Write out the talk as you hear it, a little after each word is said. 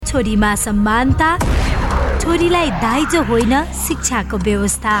छोरीमा समानता, छोरीलाई दाइजो होइन शिक्षाको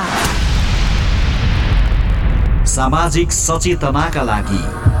व्यवस्था। सामाजिक सचेतनाका लागि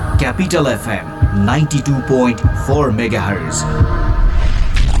capital FM 92.4 megahertz.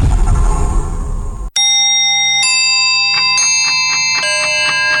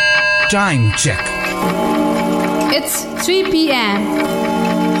 Time check. It's 3 p.m.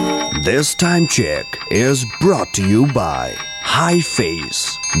 This time check is brought to you by High Face.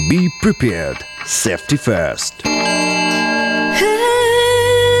 Be prepared. Safety first.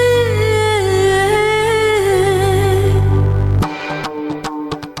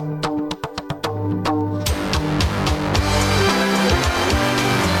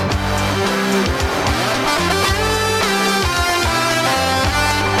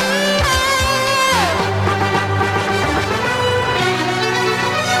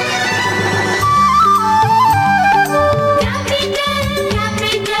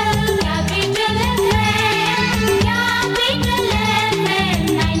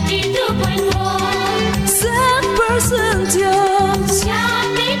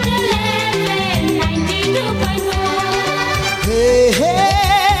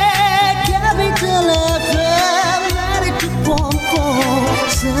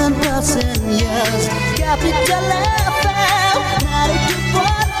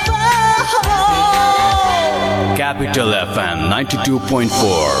 Capital FM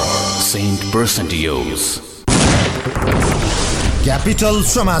 92.4 Saint% use. Capital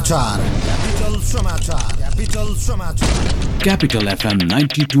समाचार. Capital समाचार. Capital समाचार. Capital FM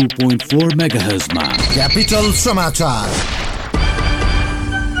 92.4 megahertz मा. Capital समाचार.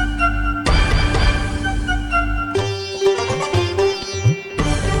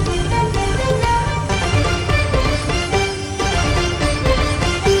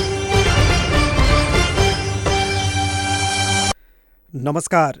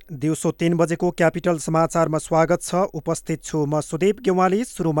 नमस्कार, दिउँसो 3 बजेको capital समाचारमा स्वागत छ। उपस्थित छु म सुदेव गेवाली।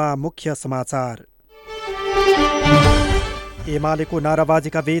 सुरुमा मुख्य समाचार। एमालेको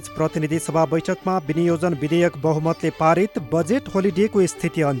नाराबाजीका बीच प्रतिनिधि सभा बैठकमा विनियोजन विधेयक बहुमतले पारित। बजेट होलिडेको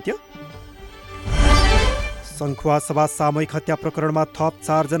स्थिति अन्त्य। सङ्खुवा सभा सामूहिक हत्या प्रकरणमा थप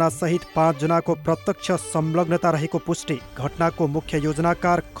 4 जना सहित 5 जनाको प्रत्यक्ष संलग्नता रहेको पुष्टि। घटनाको मुख्य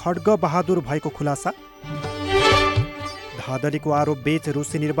योजनाकार खड्ग बहादुर भएको खुलासा। धादलीको आरोप बीच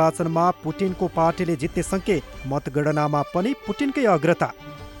रुसी निर्वाचनमा पुटिनको पार्टीले जित्ने सङ्केत। मतगणनामा पनि पुटिनकै अग्रता।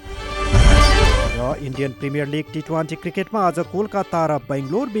 र इन्डियन प्रिमियर लिग टी20 क्रिकेटमा आज कोलकाता र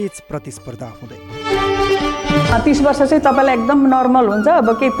बेङ्गलोर बीच प्रतिस्पर्धा हुँदै। 30 वर्ष चाहिँ तपाईँलाई एकदम नर्मल हुन्छ, अब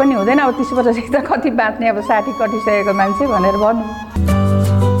केही पनि हुँदैन। अब 30 वर्षदेखि त कति बाँच्ने, अब 60 कटिसकेको मान्छे भनेर भन्नु।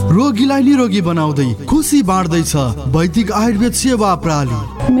 रोगीलाई निरोगी बनाउँदै खुसी बाँड्दैछ वैदिक आयुर्वेद सेवा प्रणाली।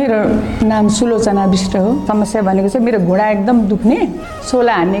 मेरो नाम सुलोचना विष्ट हो। समस्या भनेको चाहिँ मेरो घुँडा एकदम दुख्ने,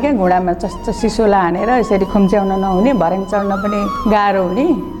 सोला हान्ने क्या, घुँडामा चस्चसी सोला हानेर यसरी खुम्च्याउन नहुने, भर्याङ चढ्न पनि गाह्रो हुने।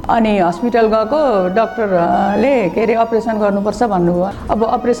 अनि हस्पिटल गएको, डाक्टरले के अरे अपरेसन गर्नुपर्छ भन्नुभयो। अब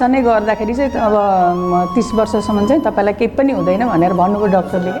अपरेसनै गर्दाखेरि चाहिँ अब 30 वर्षसम्म चाहिँ तपाईँलाई केही पनि हुँदैन भनेर भन्नुभयो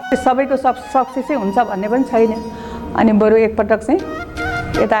डक्टरले। सबैको सक्सेसै हुन्छ भन्ने पनि छैन। अनि बरु एकपटक चाहिँ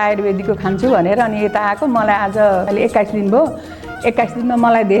यता आयुर्वेदिकको खान्छु भनेर अनि यता आएको। मलाई आज अहिले 21 दिन भयो। 21 दिनमा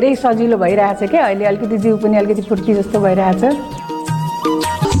मलाई धेरै सजिलो भइरहेछ क्या। अहिले अलिकति जिउ पनि अलिकति फुर्की जस्तो भइरहेछ।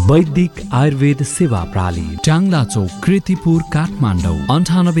 वैदिक आयुर्वेद सेवा प्रणाली, टाङ्ला चौक, कृतिपुर, काठमाडौँ।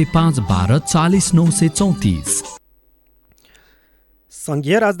 985112 40934।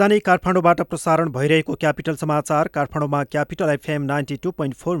 संघीय राजधानी काठमाडौँबाट प्रसारण भइरहेको क्यापिटल समाचार काठमाडौँमा क्यापिटल एफएम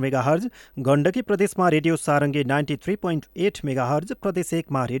 92.4 मेगाहर्ज, गण्डकी प्रदेशमा रेडियो सारङ्गी 93.8 मेगाहर्ज, प्रदेश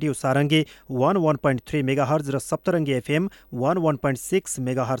 1 मा रेडियो सारङ्गी 101.3 मेगाहर्ज र सप्तरङ्गी एफएम 101.6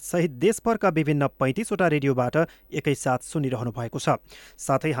 मेगाहर्ज सहित देशभरका विभिन्न 35वटा रेडियोबाट एकैसाथ सुनिरहनु भएको छ।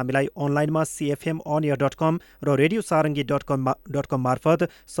 साथै हामीलाई अनलाइनमा cfmonline.com र रेडियो सारङ्गी.com मार्फत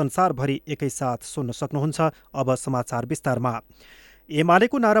संसारभरि एकैसाथ सुन्न सक्नुहुन्छ। अब समाचार विस्तारमा।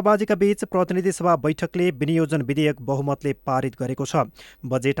 एमालेको नाराबाजीका बीच प्रतिनिधि सभा बैठकले विनियोजन विधेयक बहुमतले पारित गरेको छ।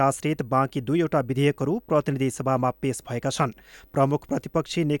 बजेट आश्रित बाँकी 2वटा विधेयकहरू प्रतिनिधि सभामा पेश भएका छन्। प्रमुख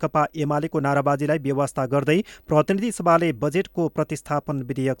प्रतिपक्षी नेकपा एमालेको नाराबाजीलाई व्यवस्था गर्दै प्रतिनिधि सभाले बजेटको प्रतिस्थापन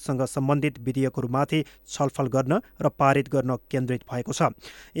विधेयकसँग सम्बन्धित विधेयकहरूमाथि छलफल गर्न र पारित गर्न केन्द्रित भएको छ।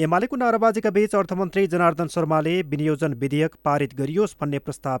 एमालेको नाराबाजीका बीच अर्थमन्त्री जनार्दन शर्माले विनियोजन विधेयक पारित गरियोस् भन्ने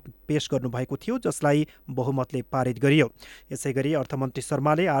प्रस्ताव पेश गर्नुभएको थियो, जसलाई बहुमतले पारित गरियो। यसैगरी अर्थमन्त्री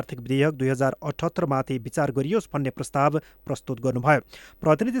शर्माले आर्थिक विधेयक 2078 माथि विचार गरियोस् भन्ने प्रस्ताव प्रस्तुत गर्नुभयो।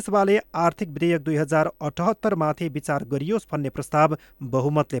 प्रतिनिधि सभाले आर्थिक विधेयक 2078 माथि विचार गरियोस् भन्ने प्रस्ताव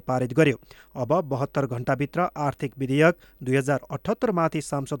बहुमतले पारित गर्यो। अब 72 घण्टाभित्र आर्थिक विधेयक 2078 माथि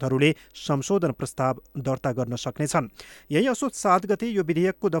सांसदहरूले संशोधन प्रस्ताव दर्ता गर्न सक्नेछन्। यही असोज 7 गते यो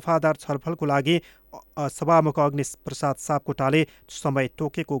विधेयकको दफादार छलफलको लागि सभामुख अग्नि प्रसाद सापकोटाले समय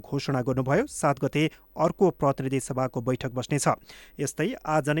तोकेको घोषणा गर्नुभयो। 7 गते अर्को प्रतिनिधि सभाको बैठक बस्नेछ। यस्तै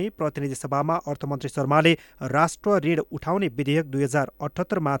आज नै प्रतिनिधि सभामा अर्थमन्त्री शर्माले राष्ट्र ऋण उठाउने विधेयक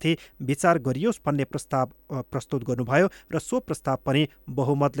 2078 माथि विचार गरियोस् भन्ने प्रस्ताव प्रस्तुत गर्नुभयो र सो प्रस्ताव पनि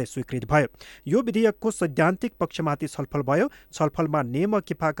बहुमतले स्वीकृत भयो। यो विधेयकको सैद्धान्तिक पक्षमाथि छलफल भयो। छलफलमा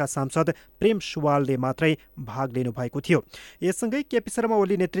नेम-किफाका सांसद प्रेम सुवालले मात्रै भाग लिनुभएको थियो। यससँगै केपी शर्मा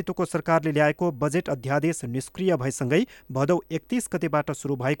ओली नेतृत्वको सरकारले ल्याएको बजेट अध्यादेश निष्क्रिय भएसँगै भदौ 31 गतेबाट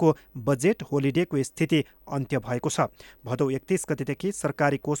सुरु भएको बजेट होलिडेको स्थिति अन्त्य भएको छ। भदौ 31 गतेदेखि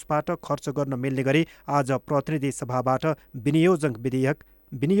सरकारी कोषबाट खर्च गर्न मिल्ने गरी आज प्रतिनिधि सभाबाट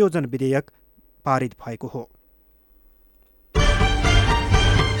विनियोजन विधेयक पारित भएको हो।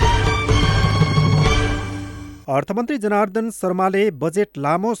 अर्थमन्त्री जनार्दन शर्माले बजेट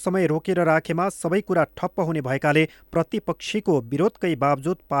लामो समय रोकेर राखेमा सबै कुरा ठप्प हुने भएकाले प्रतिपक्षीको विरोधकै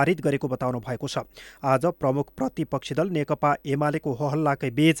बावजुद पारित गरेको बताउनु भएको छ। आज प्रमुख प्रतिपक्षी दल नेकपा एमालेको होहल्लाकै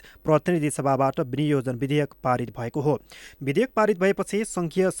बीच प्रतिनिधि सभाबाट विनियोजन विधेयक पारित भएको हो। विधेयक पारित भएपछि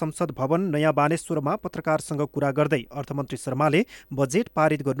संघीय संसद भवन नयाँ बानेश्वरमा पत्रकारसँग कुरा गर्दै अर्थमन्त्री शर्माले बजेट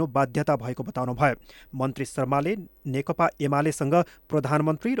पारित गर्नु बाध्यता भएको बताउनु भयो। मन्त्री शर्माले नेकपा एमालेसँग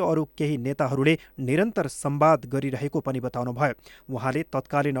प्रधानमन्त्री र अरू केही नेताहरूले निरन्तर संवाद गरिरहेको पनि बताउनु भयो। उहाँले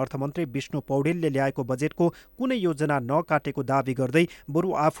तत्कालीन अर्थमन्त्री विष्णु पौडेलले ल्याएको बजेटको कुनै योजना नकाटेको दावी गर्दै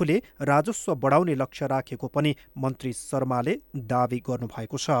बरु आफूले राजस्व बढाउने लक्ष्य राखेको पनि मन्त्री शर्माले दावी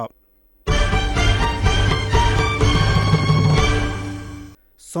गर्नुभएको छ।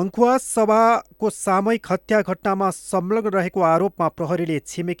 सङ्खुवा सभाको सामूहिक हत्या घटनामा संलग्न रहेको आरोपमा प्रहरीले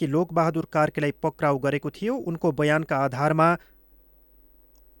छिमेकी लोकबहादुर कार्कीलाई पक्राउ गरेको थियो। उनको बयानका आधारमा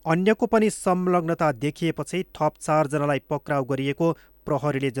अन्यको पनि संलग्नता देखिएपछि थप 4 जनालाई पक्राउ गरिएको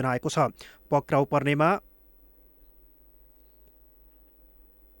प्रहरीले जनाएको छ। पक्राउ पर्नेमा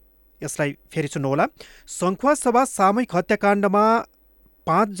यसलाई फेरि सुन्नुहोला। सङ्खुवा सभा सामूहिक हत्याकाण्डमा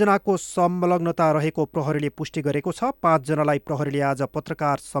 5 जनाको संलग्नता रहेको प्रहरीले पुष्टि गरेको छ। 5 जनालाई प्रहरीले आज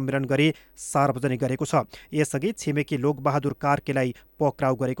पत्रकार सम्मेलन गरी सार्वजनिक गरेको छ। यसअघि छिमेकी लोकबहादुर कार्कीलाई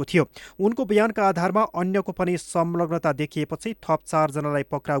पक्राउ गरेको थियो। उनको बयानका आधारमा अन्यको पनि संलग्नता देखिएपछि थप 4 जनालाई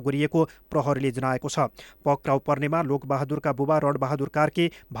पक्राउ गरिएको प्रहरीले जनाएको छ। पक्राउ पर्नेमा लोकबहादुरका बुबा रणबहादुर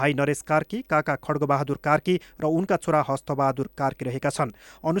कार्की, भाइ नरेश कार्की, काका खड्गबहादुर कार्की र उनका छोरा हस्तबहादुर कार्की रहेका छन्।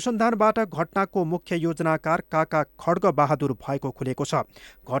 अनुसन्धानबाट घटनाको मुख्य योजनाकार काका खड्गबहादुर भएको खुलेको छ।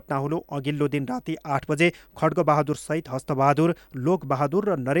 घटना हुनु अघिल्लो दिन राति 8 बजे खड्गबहादुर सहित हस्तबहादुर, लोकबहादुर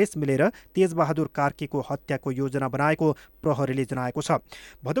र नरेश मिलेर तेजबहादुर कार्कीको हत्याको योजना बनाएको प्रहरीले जनाएको छ।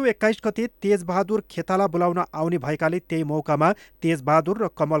 भदौ 21 गते तेजबहादुर खेताला बोलाउन आउने भएकाले त्यही मौकामा तेजबहादुर र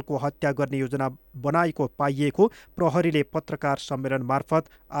कमलको हत्या गर्ने योजना बनाएको पाइएको प्रहरीले पत्रकार सम्मेलन मार्फत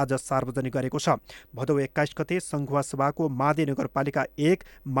आज सार्वजनिक गरेको छ। भदौ 21 गते सङ्खुवा सभाको मादे नगरपालिका 1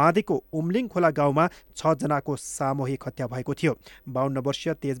 मादेको उम्लिङ खोला गाउँमा 6 जनाको सामूहिक हत्या भएको थियो। 52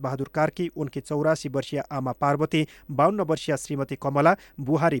 वर्षीय तेजबहादुर कार्की, उनकी 84 वर्षीय आमा पार्वती, 52 वर्षीय श्रीमती कमला,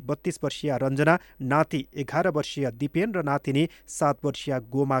 बुहारी 32 वर्षीय रञ्जना, नाति 11 वर्षीय दिपेन र नातिनी 7 वर्षीय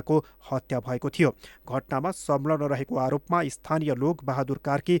गोमाको हत्या भएको थियो। घटनामा संलग्न रहेको आरोपमा स्थानीय लोकबहादुर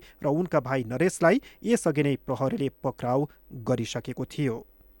कार्की र उनका भाइ नरेशलाई यसअघि नै प्रहरीले पक्राउ गरिसकेको थियो।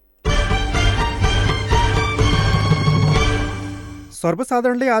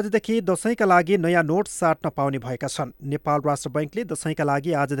 सर्वसाधारणले आजदेखि दशैंका लागि नयाँ नोट साट्न पाउने भएका छन्। नेपाल राष्ट्र बैंकले दशैंका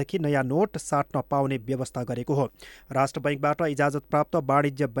लागि आजदेखि नयाँ नोट साट्न पाउने व्यवस्था गरेको हो। राष्ट्र बैंकबाट इजाजत प्राप्त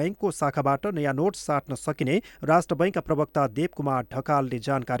वाणिज्य बैंकको शाखाबाट नयाँ नोट साट्न सकिने राष्ट्र बैंकका प्रवक्ता देवकुमार ढकालले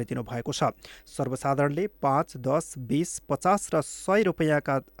जानकारी दिनुभएको छ। सर्वसाधारणले 5, 10, 20, 50 र 100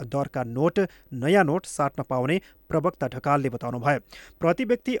 रुपियाँका दरका नयाँ नोट साट्न पाउने प्रवक्ता ढकालले बताउनुभयो। प्रति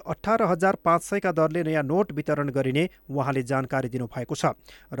व्यक्ति 18,500 का दरले नयाँ नोट वितरण गरिने उहाँले जानकारी दिनुभएको छ।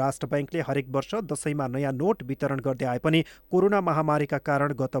 राष्ट्र बैंकले हरेक वर्ष दशैंमा नयाँ नोट वितरण गर्दै आए पनि कोरोना महामारीका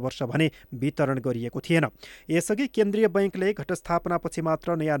कारण गत वर्ष भने वितरण गरिएको थिएन। यसअघि केन्द्रीय बैंकले घटस्थापनापछि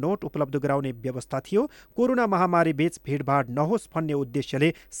मात्र नयाँ नोट उपलब्ध गराउने व्यवस्था थियो। कोरोना महामारी बीच भिडभाड नहोस् भन्ने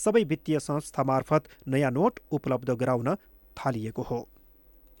उद्देश्यले सबै वित्तीय संस्था मार्फत नयाँ नोट उपलब्ध गराउन थालिएको हो।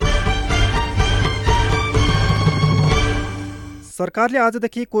 सरकारले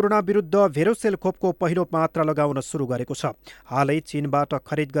आजदेखि कोरोना विरुद्ध भेरोसेल खोपको पहिलो मात्रा लगाउन सुरु गरेको छ। हालै चीनबाट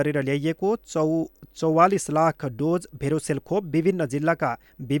खरिद गरेर ल्याइएको 44 लाख डोज भेरोसेल खोप विभिन्न जिल्लाका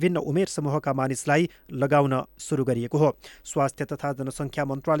विभिन्न उमेर समूहका मानिसलाई लगाउन सुरु गरिएको हो। स्वास्थ्य तथा जनसङ्ख्या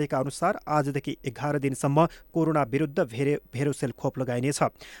मन्त्रालयका अनुसार आजदेखि 11 दिनसम्म कोरोना विरुद्ध भेरोसेल खोप लगाइनेछ।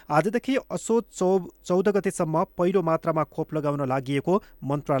 आजदेखि असोज 14 गतेसम्म पहिलो मात्रामा खोप लगाउन लागि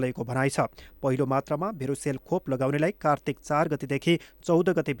मन्त्रालयको भनाइ छ। पहिलो मात्रामा भेरोसेल खोप लगाउनेलाई कार्तिक 4 गतेदेखि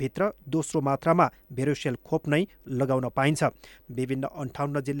 14 गतेभित्र दोस्रो मात्रामा भेरोसेल खोप नै लगाउन पाइन्छ। विभिन्न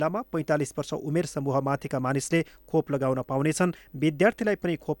 58 जिल्लामा 45 वर्ष उमेर समूहमाथिका मानिसले खोप लगाउन पाउनेछन्। विद्यार्थीलाई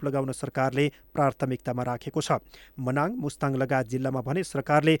पनि खोप लगाउन सरकारले प्राथमिकतामा राखेको छ। मनाङ, मुस्ताङ लगायत जिल्लामा भने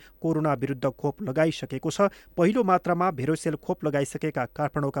सरकारले कोरोना विरुद्ध खोप लगाइसकेको छ। पहिलो मात्रामा भेरोसेल खोप लगाइसकेका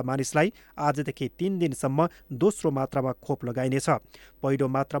काठमाडौँका मानिसलाई आजदेखि 3 दिनसम्म दोस्रो मात्रामा खोप लगाइनेछ। पहिलो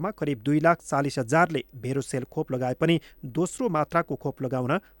मात्रामा करिब 2,40,000ले भेरोसेल खोप लगाए पनि दोस्रो मात्राको खोप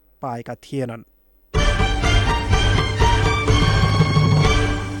लगाउन पाएका थिएनन्।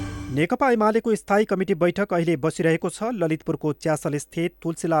 नेकपा एमालेको स्थायी कमिटी बैठक अहिले बसिरहेको छ। ललितपुरको च्यासल स्थित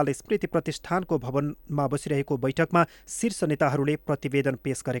तुलसीलाल स्मृति प्रतिष्ठानको भवनमा बसिरहेको बैठकमा शीर्ष नेताहरूले प्रतिवेदन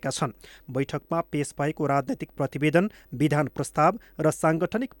पेश गरेका छन्। बैठकमा पेश भएको राजनैतिक प्रतिवेदन, विधान प्रस्ताव र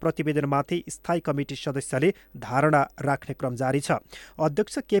साङ्गठनिक प्रतिवेदनमाथि स्थायी कमिटी सदस्यले धारणा राख्ने क्रम जारी छ।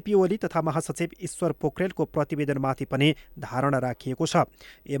 अध्यक्ष केपी ओली तथा महासचिव ईश्वर पोखरेलको प्रतिवेदनमाथि पनि धारणा राखिएको छ।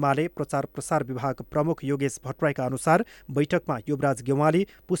 एमाले प्रचार प्रसार विभाग प्रमुख योगेश भट्टराईका अनुसार बैठकमा युवराज गेवाली,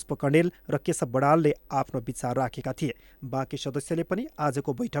 पुष्प कण्डेल र केशव बडालले आफ्नो विचार राखेका थिए। बाँकी सदस्यले पनि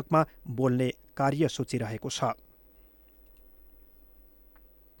आजको बैठकमा बोल्ने कार्यसूची रहेको छ।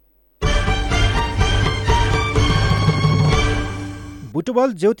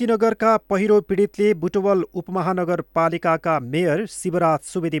 बुटवल ज्योतिनगरका पहिरो पीडितले बुटवल उपमहानगरपालिकाका मेयर शिवराज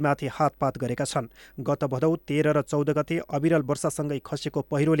सुवेदीमाथि हातपात गरेका छन्। गत भदौ 13 र 14 गते अविरल वर्षासँगै खसेको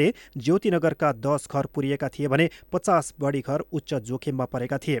पहिरोले ज्योतिनगरका 10 घर पुरिएका थिए भने 50 बढी घर उच्च जोखिममा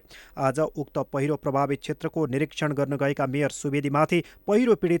परेका थिए। आज उक्त पहिरो प्रभावित क्षेत्रको निरीक्षण गर्न गएका मेयर सुवेदीमाथि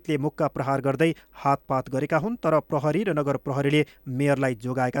पहिरो पीडितले मुक्का प्रहार गर्दै हातपात गरेका हुन्, तर प्रहरी र नगर प्रहरीले मेयरलाई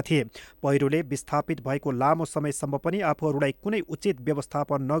जोगाएका थिए। पहिरोले विस्थापित भएको लामो समयसम्म पनि आफूहरूलाई कुनै उचित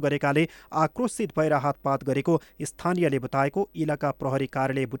व्यवस्थापन नगरेकाले आक्रोशित भएर हातपात गरेको स्थानीयले बताएको इलाका प्रहरी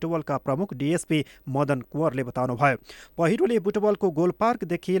कार्यालय बुटवलका प्रमुख डीएसपी मदन कुँवरले बताउनुभयो। पहिरोले बुटवलको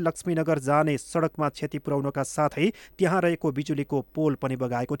गोलपार्कदेखि लक्ष्मीनगर जाने सडकमा क्षति पुर्याउनका साथै त्यहाँ रहेको बिजुलीको पोल पनि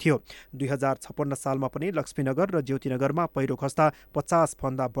बगाएको थियो। 2056 सालमा पनि लक्ष्मीनगर र ज्योतिनगरमा पहिरो खस्दा 50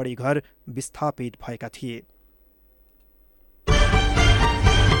 भन्दा बढी घर विस्थापित भएका थिए।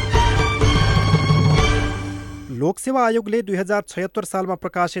 लोकसेवा आयोगले 2076 सालमा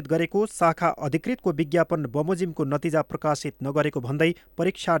प्रकाशित गरेको शाखा अधिकृतको विज्ञापन बमोजिमको नतिजा प्रकाशित नगरेको भन्दै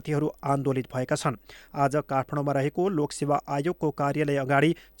परीक्षार्थीहरू आन्दोलित भएका छन्। आज काठमाडौँमा रहेको लोकसेवा आयोगको कार्यालय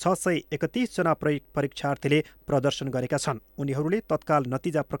अगाडि 631 जना परीक्षार्थीले प्रदर्शन गरेका छन्। उनीहरूले तत्काल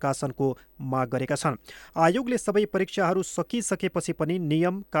नतिजा प्रकाशनको माग गरेका छन्। आयोगले सबै परीक्षाहरू सकिसकेपछि पनि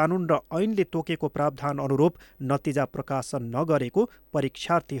नियम, कानुन र ऐनले तोकेको प्रावधान अनुरूप नतिजा प्रकाशन नगरेको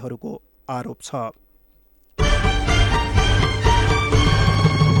परीक्षार्थीहरूको आरोप छ।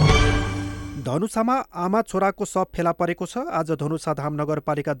 धनुषामा आमा छोराको शव फेला परेको छ। आज धनुषाधाम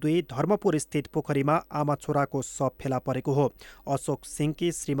नगरपालिका 2 धर्मपुर स्थित पोखरीमा आमा छोराको शव फेला परेको हो। अशोक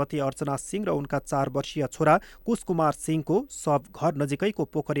सिंहकी श्रीमती अर्चना सिंह र उनका 4 वर्षीय छोरा कुशकुमार सिंहको शव घर नजिकैको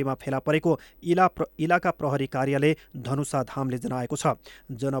पोखरीमा फेला परेको इलाका प्रहरी कार्यालय धनुषाधामले जनाएको छ।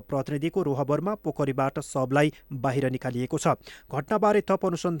 जनप्रतिनिधिको रोहबरमा पोखरीबाट शवलाई बाहिर निकालिएको छ। घटनाबारे थप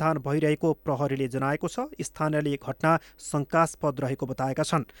अनुसन्धान भइरहेको प्रहरीले जनाएको छ। स्थानीयले घटना शङ्कास्पद रहेको बताएका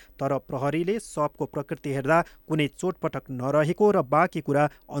छन्, तर प्रहरीले शवको प्रकृति हेर्दा कुनै चोटपटक नरहेको र बाँकी कुरा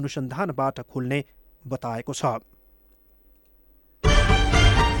अनुसन्धानबाट खुल्ने बताएको छ।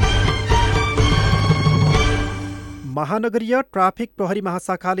 महानगरीय ट्राफिक प्रहरी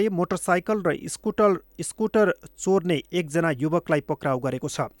महाशाखाले मोटरसाइकल र स्कुटर चोर्ने एकजना युवकलाई पक्राउ गरेको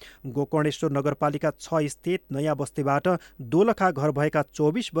छ। गोकर्णेश्वर नगरपालिका 6 स्थित नयाँ बस्तीबाट दोलखा घर भएका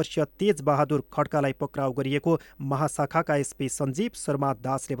 24 वर्षीय तेज बहादुर खड्कालाई पक्राउ गरिएको महाशाखाका एसपी सञ्जीव शर्मा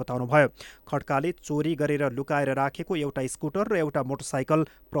दासले बताउनुभयो। खड्काले चोरी गरेर लुकाएर राखेको एउटा स्कुटर र एउटा मोटरसाइकल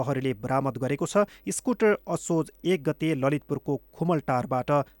प्रहरीले बरामद गरेको छ। स्कुटर असोज 1 गते ललितपुरको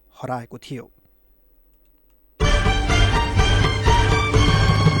खुमलटारबाट हराएको थियो।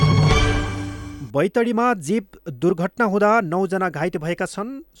 बैतडीमा जीप दुर्घटना हुँदा 9 जना घाइते भएका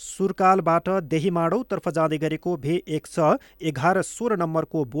छन्। सुरकालबाट देहीमाडौतर्फ जाँदै गरेको V111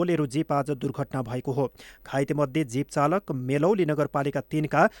 नम्बरको बोलेरो जीप आज दुर्घटना भएको हो। घाइतेमध्ये जीप चालक मेलौली नगरपालिका 3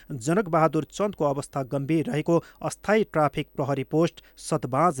 का जनकबहादुर चन्दको अवस्था गम्भीर रहेको अस्थायी ट्राफिक प्रहरी पोस्ट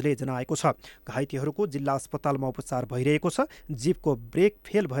सतबाजले जनाएको छ। घाइतेहरूको जिल्ला अस्पतालमा उपचार भइरहेको छ। जीपको ब्रेक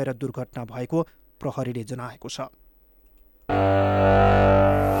फेल भएर दुर्घटना भएको प्रहरीले जनाएको छ।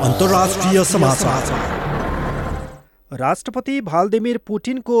 अन्तर्राष्ट्रिय समाचार। राष्ट्रपति भ्लादिमिर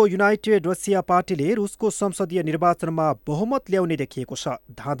पुटिनको युनाइटेड रसिया पार्टीले रुसको संसदीय निर्वाचनमा बहुमत ल्याउने देखिएको छ।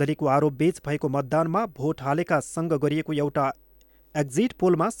 धाँधलीको आरोपबीच भएको मतदानमा भोट हालेका सँग गरिएको एउटा एक्जिट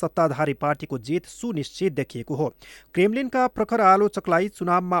पोलमा सत्ताधारी पार्टीको जित सुनिश्चित देखिएको हो। क्रेमलिनका प्रखर आलोचकलाई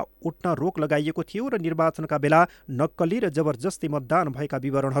चुनावमा उठ्न रोक लगाइएको थियो र निर्वाचनका बेला नक्कली र जबरजस्ती मतदान भएका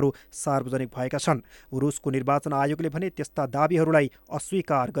विवरणहरू सार्वजनिक भएका छन्। रुसको निर्वाचन आयोगले भने त्यस्ता दाबीहरूलाई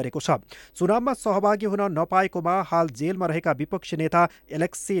अस्वीकार गरेको छ। चुनावमा सहभागी हुन नपाएकोमा हाल जेलमा रहेका विपक्षी नेता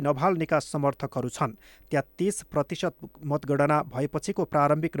एलेक्सी नभाल्नीका समर्थकहरू छन्। 33% मतगणना भएपछिको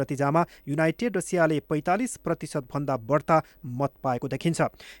प्रारम्भिक नतिजामा युनाइटेड रसियाले 45% भन्दा बढ्ता मत पाएको देखिन्छ।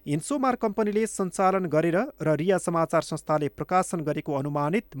 इन्सोमार कम्पनीले सञ्चालन गरेर र रिया समाचार संस्थाले प्रकाशन गरेको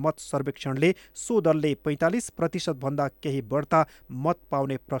अनुमानित मत सर्वेक्षणले सो दलले 45% भन्दा केही बढ्ता मत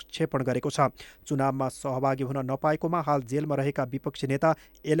पाउने प्रक्षेपण गरेको छ। चुनावमा सहभागी हुन नपाएकोमा हाल जेलमा रहेका विपक्षी नेता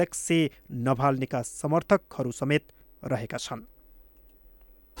एलेक्सी नभाल्नीका समर्थकहरू समेत रहेका छन्।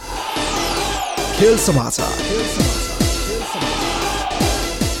 खेल समाचार।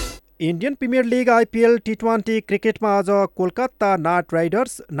 Indian premier league IPL T20 क्रिकेटमा आज कोलकाता नाइट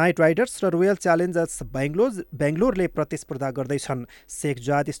राइडर्स र रोयल च्यालेन्जर्स बेङ्गलोरले प्रतिस्पर्धा गर्दैछन्। शेख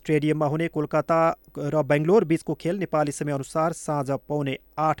जायद स्टेडियममा हुने कोलकाता र बेङ्गलोर बीचको खेल नेपाली समयअनुसार साँझ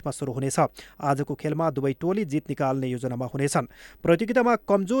 7:45 सुरु हुनेछ। आजको खेलमा दुवै टोली जित निकाल्ने योजनामा हुनेछन्। प्रतियोगितामा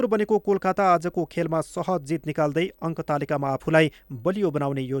कमजोर बनेको कोलकाता आजको खेलमा सहज जित निकाल्दै अङ्क तालिकामा आफूलाई बलियो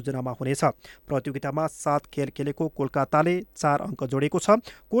बनाउने योजनामा हुनेछ। प्रतियोगितामा 7 खेल खेलेको कोलकाताले 4 अङ्क जोडेको छ।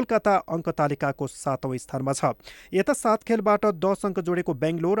 कोलकाता अङ्क तालिकाको 7औं स्थानमा छ। यता 7 खेलबाट 10 अङ्क जोडेको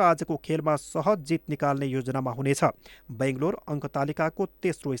बेङ्गलोर आजको खेलमा सहज जित निकाल्ने योजनामा हुनेछ। बेङ्गलोर अङ्क तालिकाको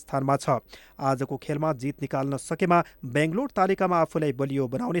 3रो स्थानमा छ। आजको खेलमा जित निकाल्न सकेमा बेङ्गलोर तालिकामा आफूलाई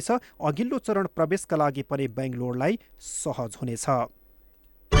बलियो बनाउनेछ। अघिल्लो चरण प्रवेशका लागि पनि बेङ्गलोरलाई सहज हुनेछ।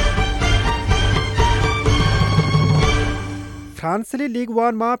 फ्रान्सेली league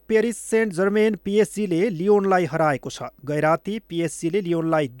 1मा Paris saint Germain PSG ले लियोनलाई हराएको छ। गैराती PSG ले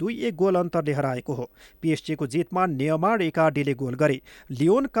लियोनलाई 2-1 गोल अन्तरले हराएको हो। PSG को जितमा नेयमार इकार्डीले गोल गरे।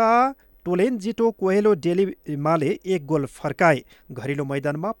 लियोनका टोलेन्जिटो कोहेलो डेलिमाले 1 गोल फर्काए। घरेलु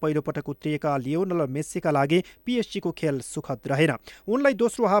मैदानमा पहिलोपटक उत्रिएका लियोनल मेस्सीका लागि PSG को खेल सुखद रहेन। उनलाई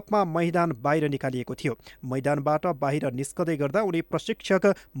दोस्रो हाफमा मैदान बाहिर निकालिएको थियो। मैदानबाट बाहिर निस्कँदै गर्दा उनी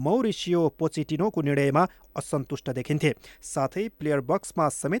प्रशिक्षक मौरिसियो पोचेटिनोको निर्णयमा असन्तुष्ट देखिन्थे। साथै प्लेयर बक्समा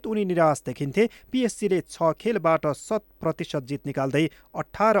समेत उनी निराश देखिन्थे। PSG ले 6 खेलबाट 100% जित निकाल्दै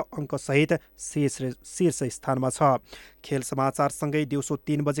 18 अङ्कसहित शीर्ष स्थानमा छ। खेल समाचारसँगै दिउँसो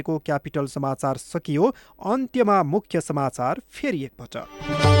 3 बजेको क्यापिटल समाचार सकियो। अन्त्यमा मुख्य समाचार फेरि एकपटक।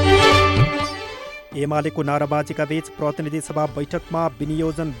 एमालेको नाराबाजीका बीच प्रतिनिधि सभा बैठकमा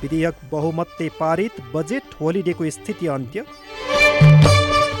विनियोजन विधेयक बहुमतले पारित। बजेट होलिडेको स्थिति अन्त्य।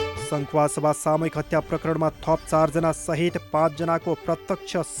 सङ्खुवासभा सामूहिक हत्या प्रकरणमा थप 4 जना सहित 5 जनाको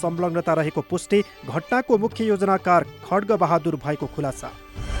प्रत्यक्ष संलग्नता रहेको पुष्टि। घटनाको मुख्य योजनाकार खड्गबहादुर भएको खुलासा।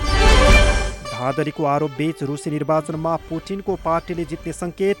 धाँधलीको आरोपबीच रुसी निर्वाचनमा पुटिनको पार्टीले जित्ने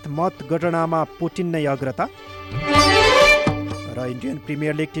सङ्केत। मतगणनामा पुटिन नै अग्रता। र इन्डियन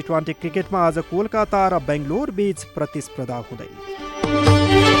प्रिमियर लिग T20 क्रिकेटमा आज कोलकाता र बेङ्गलोर बीच प्रतिस्पर्धा हुँदै।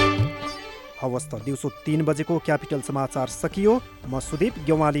 हवस् त दिउँसो 3 बजेको क्यापिटल समाचार सकियो। म सुदीप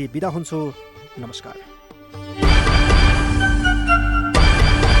गेवाली बिदा हुन्छु। नमस्कार।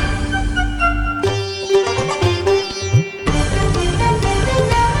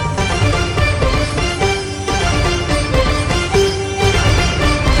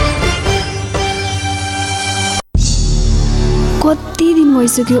 कति दिन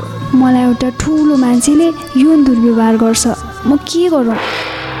भइसक्यो मलाई एउटा ठुलो मान्छेले यौन दुर्व्यवहार गर्छ। म के गरौँ?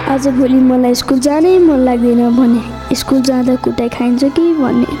 आजभोलि मलाई स्कुल जानै मन लाग्दैन भने स्कुल जाँदा कुटाइ खाइन्छ कि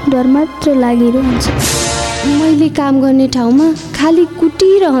भन्ने डर मात्र लागिरहन्छ। मैले काम गर्ने ठाउँमा खालि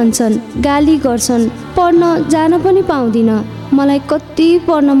कुटिरहन्छन्, गाली गर्छन्, पढ्न जान पनि पाउँदिन। मलाई कति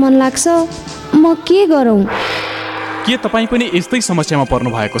पढ्न मन लाग्छ, म के गरौँ? के तपाईँ पनि यस्तै समस्यामा पर्नु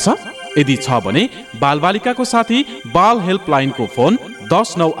भएको छ? यदि छ भने बालबालिकाको साथी बाल हेल्पलाइनको फोन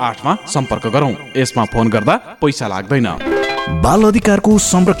 1098 मा सम्पर्क गरौँ। यसमा फोन गर्दा पैसा लाग्दैन। बाल अधिकारको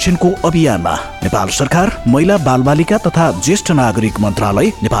संरक्षणको अभियानमा नेपाल सरकार, महिला बालबालिका तथा ज्येष्ठ नागरिक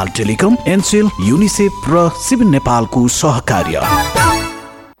मन्त्रालय, नेपाल टेलिकम, एनसेल, युनिसेफ र सिभिल नेपालको सहकार्य।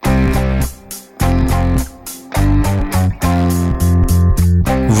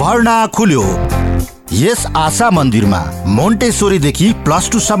 भर्ना खुल्यो। यस आशा मन्दिरमा मोन्टेसोरीदेखि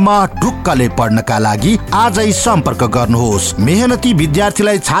 +2 सम्म ढुक्कले पढ्नका लागि आजै सम्पर्क गर्नुहोस्। मेहनती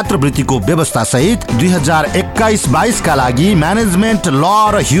विद्यार्थीलाई छात्रवृत्तिको व्यवस्था सहित 2021-22 का लागि म्यानेजमेन्ट, ल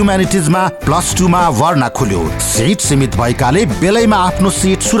र ह्युम्यानिटिजमा +2 मा भर्ना खुल्यो। सिट सीमित भएकाले बेलैमा आफ्नो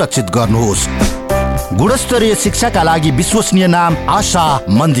सिट सुरक्षित गर्नुहोस्। गुणस्तरीय शिक्षाका लागि विश्वसनीय नाम आशा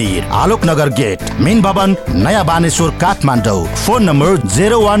मन्दिर, आलोकनगर गेट, मेन भवन, नयाँ Baneshwar, Kathmandu. Phone number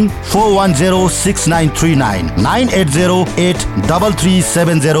 0141066939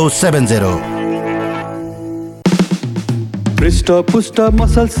 9808337070। पृष्ठपुष्ठ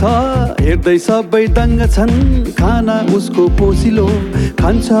muscle छ, हेर्दै सबै दङ्ग छन्। खाना उसको पोसिलो,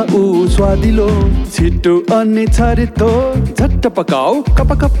 खान्छ ऊ स्वादिलो। छिटो अनि छरितो, झट्ट पकाऊ,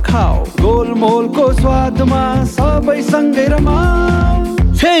 कपकप खाऊ। गोलमोलको स्वादमा सबै सँगै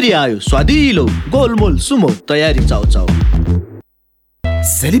रमाऊ। फेरि आयो स्वादिलो गोलमोल सुमो, तयारी चाउ चाउ।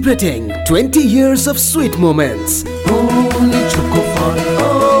 Celebrating 20 years of sweet moments. Only Choco Fun,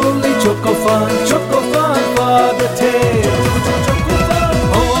 only Choco Fun, Choco Fun for the taste.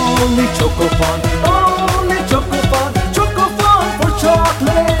 Only Choco Fun, only Choco Fun, Choco Fun for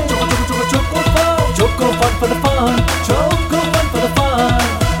chocolate. Choco Fun, Choco Fun for the fun, Choco Fun for the fun.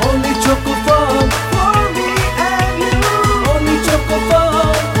 Only Choco Fun for me and you. Only Choco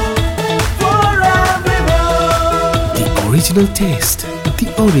Fun for everyone. The original taste, the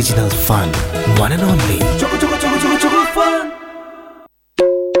original fun, one and only. Choco Choco Choco Choco Choco Fun.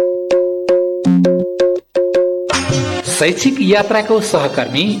 शैक्षिक यात्राको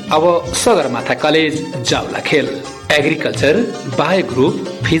सहकर्मी अब Sagarmatha college Jawalakhel. Agriculture, bio group,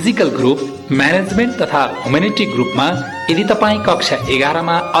 physical group, management तथा humanity ग्रुपमा यदि तपाईँ कक्षा 11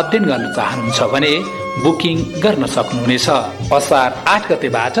 मा अध्ययन गर्न चाहनुहुन्छ भने बुकिङ गर्न सक्नुहुनेछ। असार 8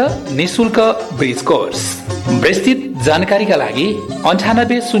 गतेबाट निशुल्क ब्रिज कोर्स। विस्तृत जानकारीका लागि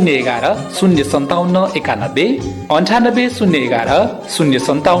 9801105791,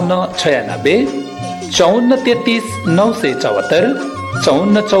 9801105796, 5433 974,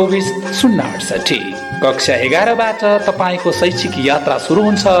 5424 068। कक्षा 11 बाट तपाईको शैक्षिक यात्रा सुरु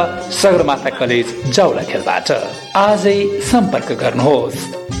हुन्छ सगरमाथा कलेज जावलाखेलबाट। आजै सम्पर्क गर्नुहोस्,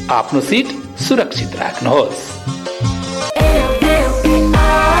 आफ्नो सिट सुरक्षित राख्नुहोस्।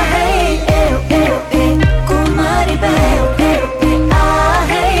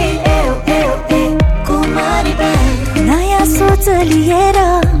 नयाँ सोच लिएर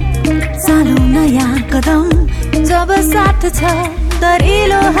चालौ नयाँ कदम, जब साथ छ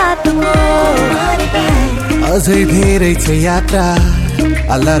दरिलो हातको। अझै धेरै छ यात्रा,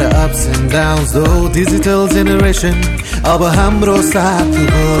 a lot of ups and downs, though digital generation अब हाम्रो साथ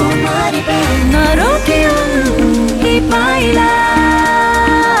हो। नरोक्यौ यी पाइला,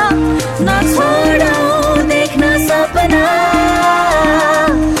 नछोडौ देख्न सपना।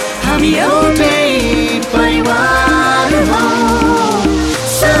 हामी एउटै परिवार हौ,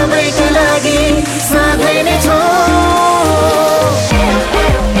 सबैका लागि साथै नै छौँ।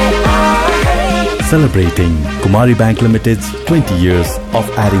 Celebrating Kumari Bank Limited's 20 years of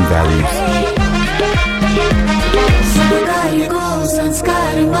adding values.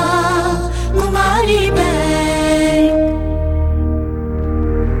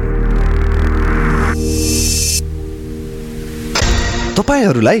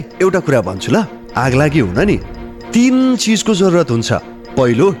 तपाईहरुलाई एउटा कुरा भन्छु ल, आग लागि हुन नि 3 चीजको जरुरत हुन्छ।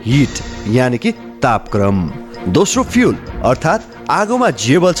 पहिलो हिट यानी कि तापक्रम, दोस्रो फ्युल अर्थात् आगोमा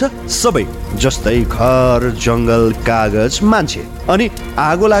जे बल्छ सबै, जस्तै घर, जंगल, कागज, मान्छे। अनि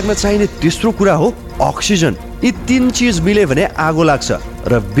आगो लाग्न चाहिने तेस्रो कुरा हो अक्सिजन। यी 3 चीज मिले भने आगो लाग्छ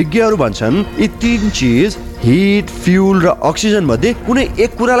र विज्ञहरू भन्छन् यी 3 चीज हिट, फ्युल र अक्सिजन मध्ये कुनै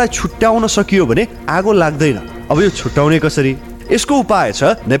एक कुरालाई छुट्याउन सकियो भने आगो लाग्दैन। अब यो छुट्याउने कसरी? यसको उपाय छ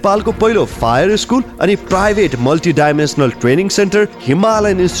नेपालको पहिलो फायर स्कुल अनि private multi dimensional training centre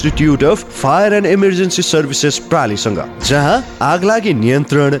Himalayan institute of fire and emergency services प्रालीसँग, जहाँ आगलागी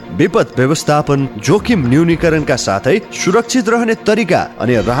नियन्त्रण, विपद व्यवस्थापन, जोखिम न्यूनीकरणका साथै सुरक्षित रहने तरिका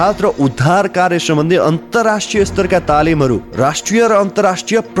अनि राहत र उद्धार कार्य सम्बन्धी अन्तर्राष्ट्रिय स्तरका तालिमहरू राष्ट्रिय र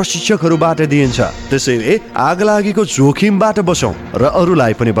अन्तर्राष्ट्रिय प्रशिक्षकहरूबाट दिइन्छ। त्यसैले आगलागीको जोखिमबाट बचौं र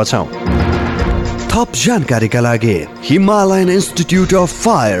अरूलाई पनि बचाउँ। थप जानकारीका लागि Himalayan institute of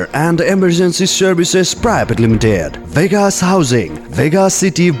fire and emergency services private limited, Vegas housing, Vegas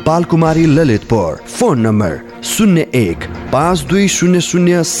city, Balkumari, Lalitpur. Phone number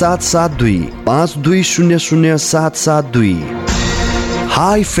 01-5200-772 5200-772।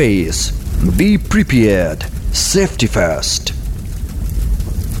 High face, be prepared, safety first.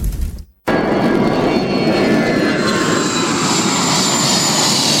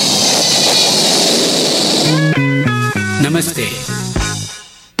 Namaste.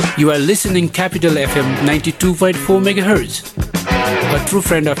 You are listening Capital FM 92.4 MHz, a true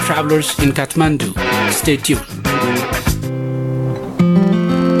friend of travelers in Kathmandu. Stay tuned.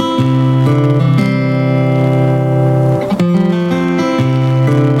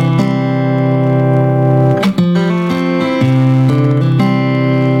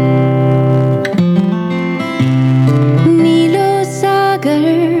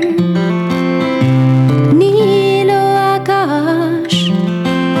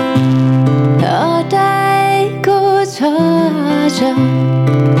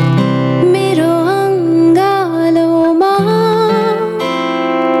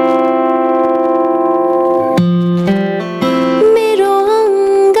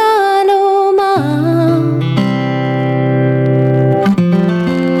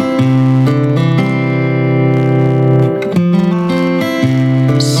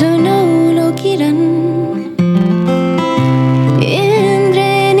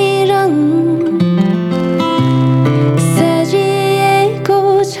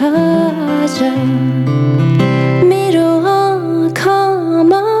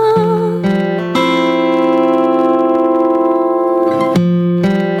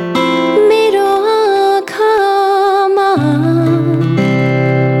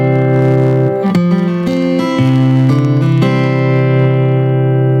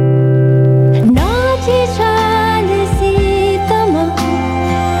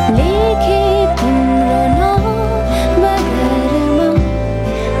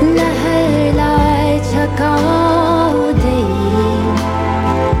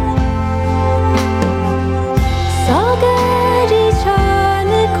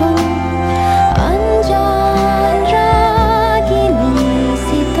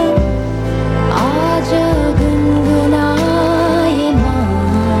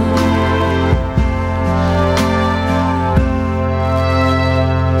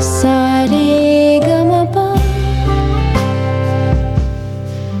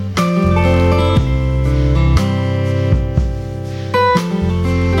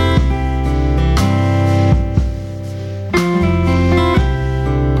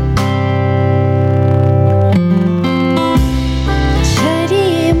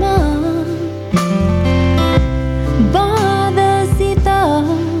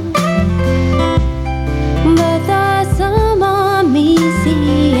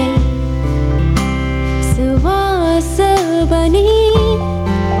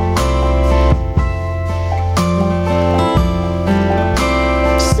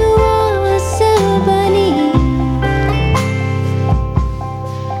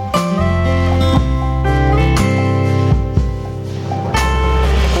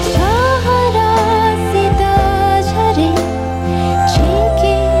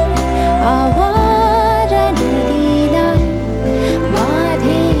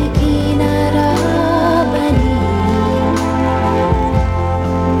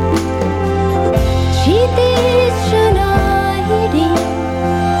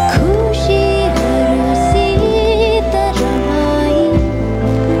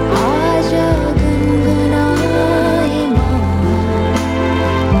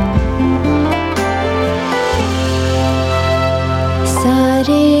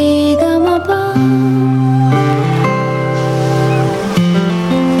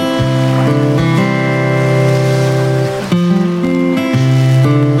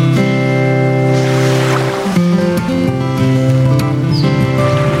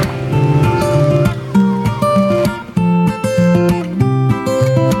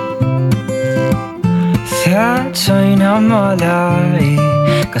 छैन मलाई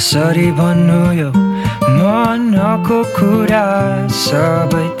कसरी भन्नु यो मनको कुरा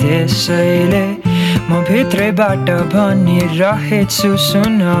सबै त्यसैले म भित्रैबाट भनिरहेछु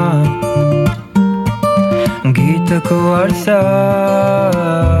सुन गीतको अर्थ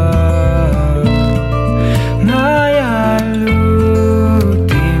मायालु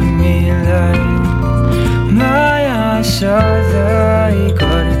तिमीलाई माया सधैँ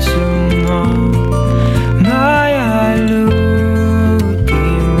गर्छु म मायालु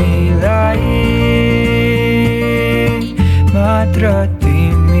तिमीलाई मात्र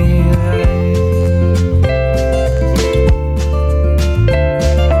तिमीलाई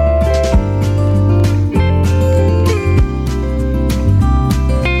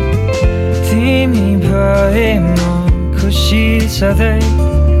तिमी भए म खुसी सधैँ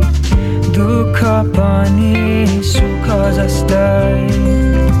दुःख पनि सुख जस्तै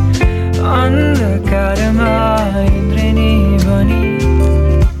अन्धकारमा इन्द्रेणी बनी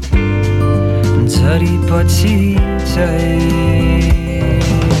झरीपछि चाहिँ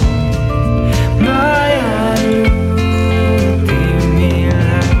मायालु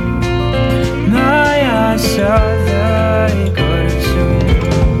तिमीलाई माया सधैँ गर्छु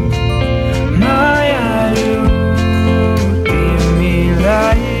मायालु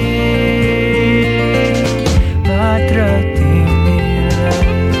तिमीलाई मात्र तिमीलाई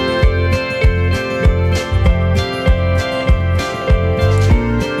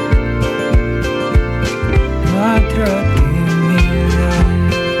मात्र तिमीलाई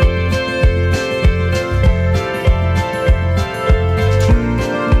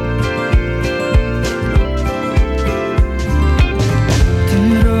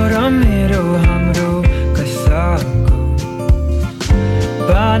तिम्रो र मेरो हाम्रो कसाको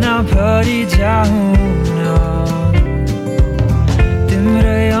पाना भरि जाउँ न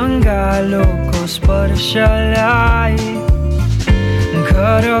तिम्रै अङ्गालोको स्पर्शलाई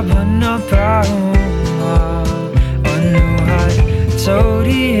घर भन्न पाऊँ अनुहार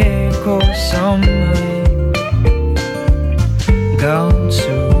चौरिएको समय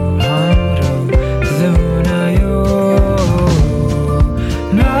गाउँछु हाम्रो धुन यो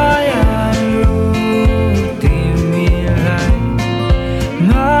मायालु तिमीलाई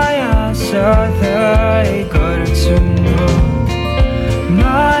माया सधैँ गर्छु म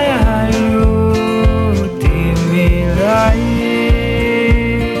मायालु तिमीलाई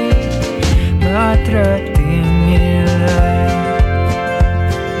मात्र तिमीलाई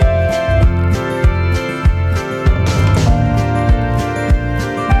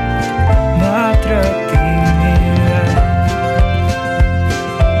मात्र तिमीलाई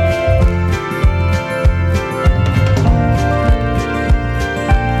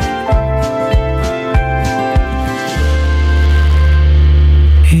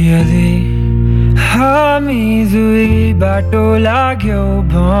यदि हामी दुई बाटो लाग्यो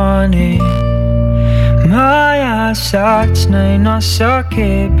भने माया साच्नै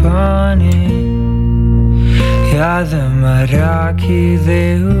नसके भने यादमा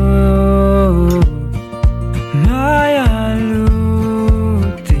राखिदेऊ मायालु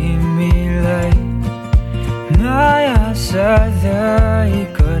तिमीलाई माया सधैँ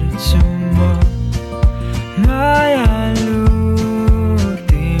गर्छु म मायालु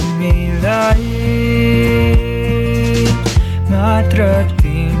तिमीलाई मात्र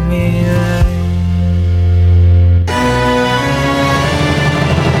तिमीलाई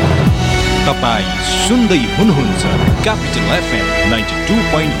तपाईं सुन्दै हुनुहुन्छ capital FM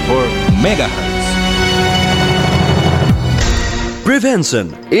 92.4 megahertz. Prevention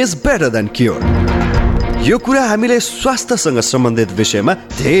is better than cure. यो कुरा हामीले स्वास्थ्यसँग सम्बन्धित विषयमा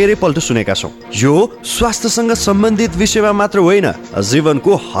धेरै पल्ट सुनेका छौँ। यो स्वास्थ्यसँग सम्बन्धित विषयमा मात्र होइन,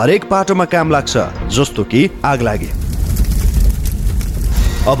 जीवनको हरेक पाटोमा काम लाग्छ, जस्तो कि आगलागी।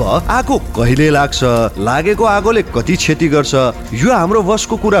 अब आगो कहिले लाग्छ, लागेको आगोले कति क्षति गर्छ, यो हाम्रो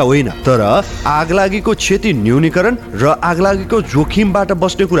वशको कुरा होइन। तर आगलागीको क्षति न्यूनीकरण र आगलागीको जोखिमबाट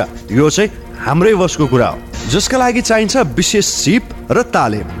बस्ने कुरा, यो चाहिँ हाम्रै वशको कुरा हो, जसका लागि चाहिन्छ विशेष सिप र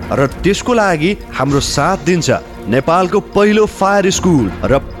तालिम। र त्यसको लागि हाम्रो साथ दिन्छ नेपालको पहिलो फायर स्कुल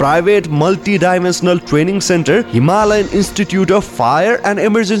र private multi dimensional training centre Himalayan institute of fire and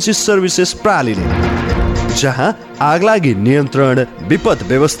emergency services प्रालीले, जहाँ आगलागी नियन्त्रण, विपद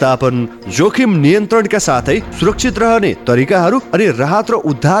व्यवस्थापन, जोखिम नियन्त्रणका साथै सुरक्षित रहने तरिकाहरू अनि राहत र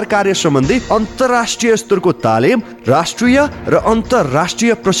उद्धार कार्य सम्बन्धी अन्तर्राष्ट्रिय स्तरको तालिम राष्ट्रिय र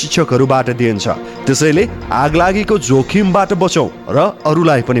अन्तर्राष्ट्रिय प्रशिक्षकहरूबाट दिइन्छ। त्यसैले आगलागीको जोखिमबाट बचौं र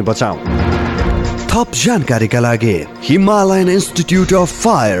अरूलाई पनि बचाऊ। थप जानकारीका लागि Himalayan institute of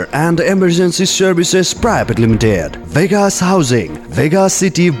fire and emergency services private limited, Vegas housing, Vegas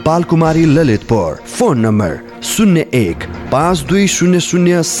city, Balkumari, Lalitpur. Phone number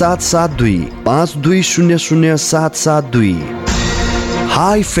 01-5200-772 5200-772।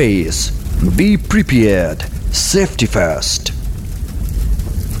 High face, be prepared, safety first.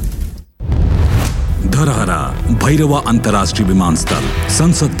 Dharahara, Bhairahawa अन्तर्राष्ट्रिय विमानस्थल,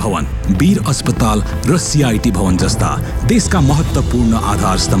 संसद भवन, वीर अस्पताल र सीआईटी भवन जस्ता देशका महत्त्वपूर्ण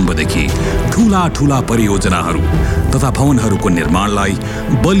आधार स्तम्भदेखि ठूला ठूला परियोजनाहरू तथा भवनहरूको निर्माणलाई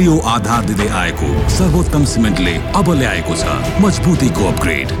बलियो आधार दिँदै आएको सर्वोत्तम सिमेन्टले अब ल्याएको छ मजबुतीको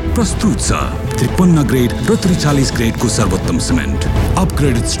अपग्रेड। प्रस्तुत छ 53 ग्रेड र 43 ग्रेडको सर्वोत्तम सिमेन्ट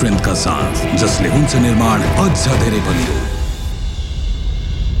अपग्रेडेड स्ट्रेन्थका साथ, जसले हुन्छ निर्माण अझ धेरै बलियो।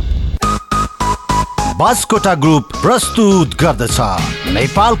 बास्कोटा ग्रुप प्रस्तुत गर्दछ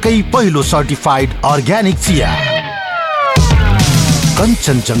नेपालकै पहिलो सर्टिफाइड अर्ग्यानिक चिया।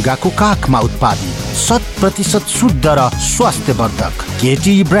 कञ्चनजङ्घाको काखमा उत्पादित 100% शुद्ध र स्वास्थ्यवर्धक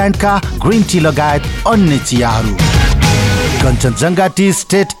केटी ब्रान्डका ग्रिन टी लगायत अन्य चियाहरू। Kanchenjunga T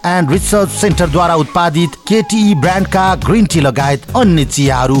estate and research सेन्टरद्वारा उत्पादित केटी ब्रान्डका ग्रिन टी लगायत अन्य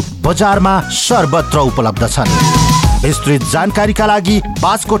चियाहरू बजारमा सर्वत्र उपलब्ध छन्। विस्तृत जानकारीका लागि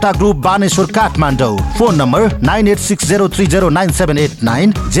Baskota group Baneshwar Kathmandu. Phone number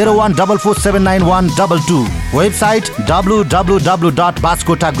 9860309789 0144799122। Website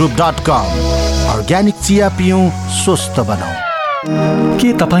www.baskotagroup.com। Organic चिया पियौँ, स्वस्थ बनाऊ। के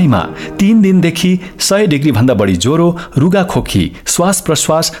तपाईमा 3 दिनदेखि 100 डिग्री भन्दा बढी ज्वरो, रुगा खोकी, श्वास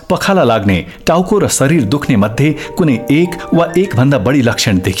प्रश्वास, पखाला लाग्ने, टाउको र शरीर दुख्ने मध्ये कुनै एक वा एक भन्दा बढी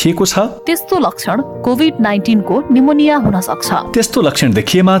लक्षण देखिएको छ? त्यस्तो लक्षण कोभिड-19 को निमोनिया हुन सक्छ। त्यस्तो लक्षण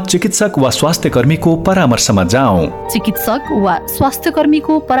देखिएमा चिकित्सक वा स्वास्थ्य कर्मीको परामर्शमा जाऊ। चिकित्सक वा स्वास्थ्य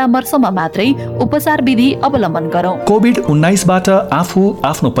कर्मीको परामर्शमा मात्रै उपचार विधि अवलम्बन गरौँ। कोभिड-19 बाट आफू,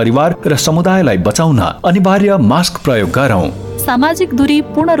 आफ्नो परिवार र समुदायलाई बचाउन अनिवार्य मास्क प्रयोग गरौँ। सामाजिक दूरी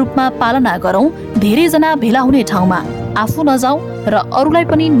पूर्ण रूपमा पालना गरौँ। धेरै जना भेला हुने ठाउँमा आफू नजाऊ र अरूलाई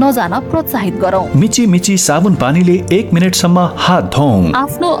पनि नजान प्रोत्साहित गरौँ। मिची मिची साबुन पानीले 1 मिनेटसम्म हात धौँ।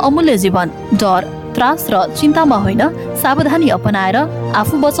 आफ्नो अमूल्य जीवन डर, त्रास र चिन्तामा होइन, सावधानी अपनाएर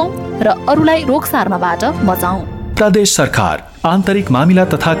आफू बचौँ र अरूलाई रोग सार्नबाट बचाऊ। प्रदेश सरकार, आन्तरिक मामिला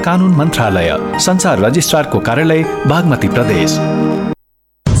तथा कानून मन्त्रालय, संचार रजिस्ट्रारको कार्यालय, बागमती प्रदेश।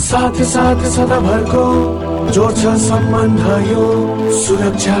 साथ साथ सदाभरको जोड्छ सम्बन्ध यो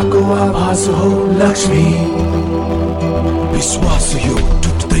सुरक्षाको आभास हो लक्ष्मी। विश्वास यो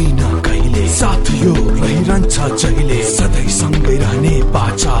टुट्दैन कहिले, साथ यो रहिरहन्छ जहिले, सधैँ सँगै रहने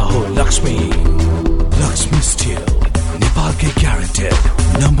बाचा हो लक्ष्मी। लक्ष्मी स्टिल, नेपालकै ग्यारेन्टेड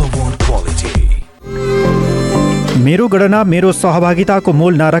नम्बर 1 क्वालिटी। मेरो गणना मेरो सहभागिताको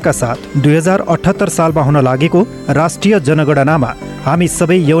मूल नाराका साथ 2078 सालमा हुन लागेको राष्ट्रिय जनगणनामा हामी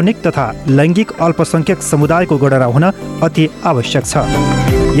सबै यौनिक तथा लैङ्गिक अल्पसंख्यक समुदायको गणना हुन अति आवश्यक छ।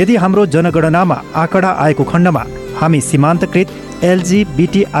 यदि हाम्रो जनगणनामा आँकडा आएको खण्डमा हामी सीमान्तकृत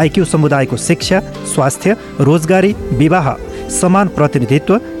LGBTIQ समुदायको शिक्षा, स्वास्थ्य, रोजगारी, विवाह, समान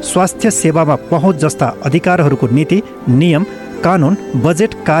प्रतिनिधित्व, स्वास्थ्य सेवामा पहुँच जस्ता अधिकारहरूको नीति, नियम, कानुन,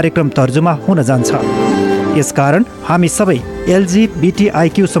 बजेट, कार्यक्रम तर्जुमा हुन जान्छ। यसकारण हामी सबै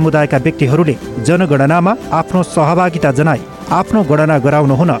LGBTIQ समुदायका व्यक्तिहरूले जनगणनामा आफ्नो सहभागिता जनाई आफ्नो गणना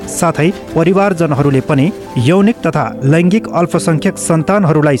गराउनु हुन, साथै परिवारजनहरूले पनि यौनिक तथा लैङ्गिक अल्पसंख्यक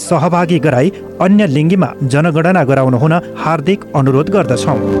सन्तानहरूलाई सहभागी गराई अन्य लिङ्गीमा जनगणना गराउनु हुन हार्दिक अनुरोध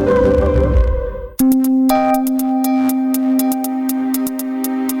गर्दछौँ।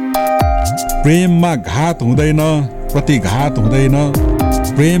 प्रेममा घात हुँदैन, प्रतिघात हुँदैन।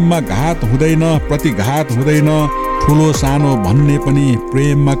 प्रेममा घात हुँदैन, प्रतिघात हुँदैन। ठुलो सानो भन्ने पनि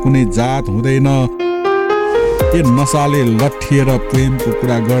प्रेममा कुनै जात हुँदैन। ए नसाले लट्ठिएर प्रेमको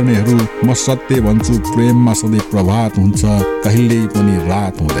कुरा गर्नेहरू, म सत्य भन्छु, प्रेममा सधैँ प्रभात हुन्छ, कहिल्यै पनि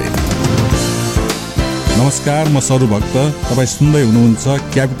रात हुँदैन। नमस्कार, म सरु भक्त। तपाईँ सुन्दै हुनुहुन्छ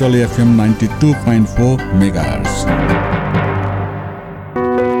क्यापिटल FM 92.4 मेगाहर्ज।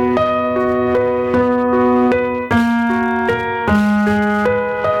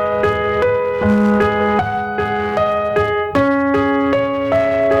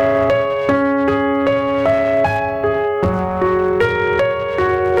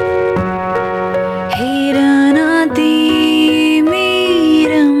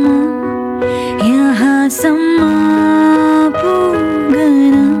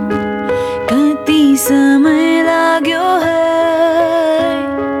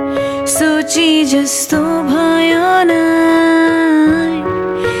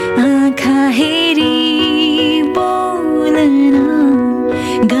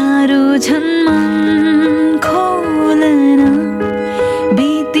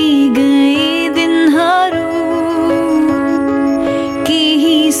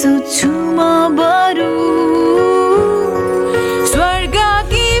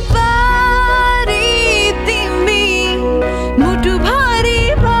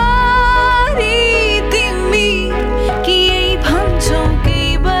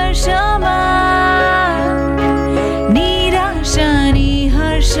 निराशा नि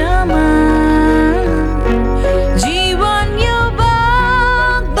हर्षमा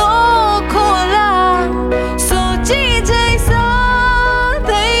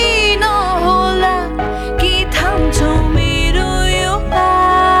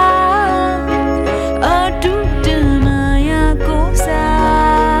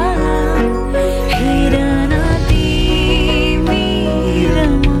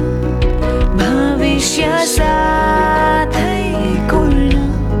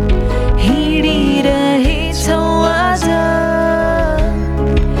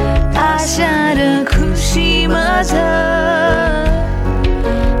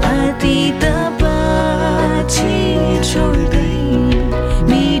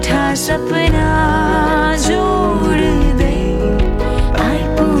सपना जोड्दै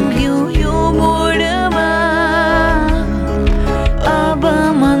आइपुग्यो यो मोडमा अब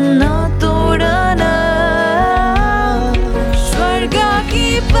मन नतोडन स्वर्गकी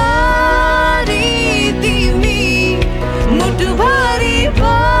पारी तिमी मुटुभरि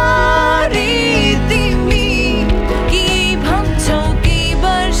पारी तिमी के भन्छौ के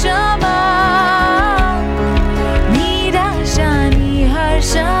वर्षमा निराशा नि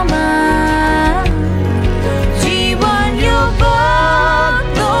हर्षमा जीवन यो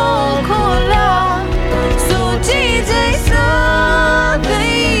बाटो खोला सोचे झै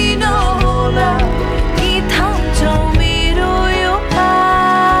सधैँ नहोला कि थाम्छौ मेरो यो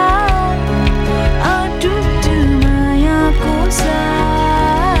हात अटुट मायाको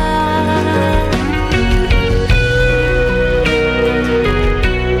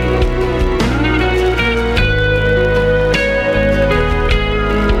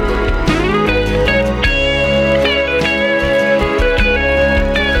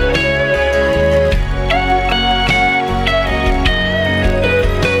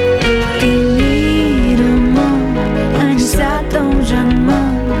सातौं जन्म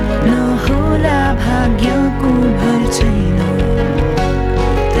नहोला भाग्यको भर छैन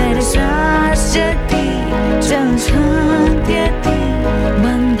तर सास जति चल्छ त्यति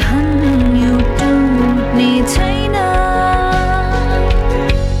बन्धन यो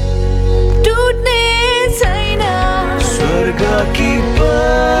टुट्ने छैन स्वर्गकी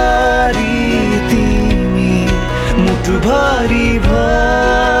पारी तिमी मुटुभरि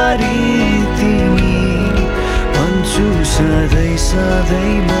भारी तिमी भन्छु सधैँ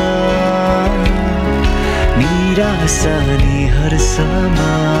सधैँमा निराशा नि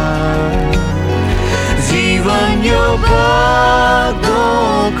हर्षमा जीवन यो बाटो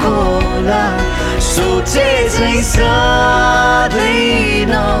खोला सोचे झै सधैँ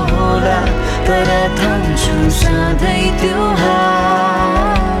नहोला तर थाम्छु सधैँ त्यो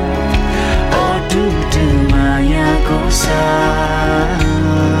हात अटुट मायाको साथ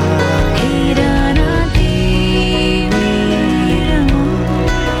हेर न तिमी र म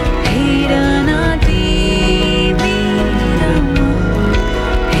हेर न तिमी र म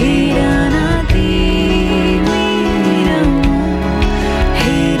हेर न तिमी र म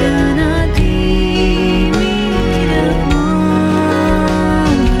हेर न तिमी र म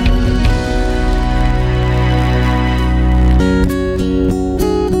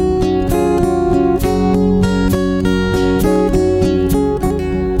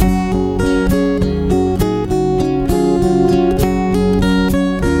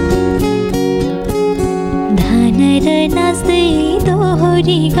धानेर नाच्दै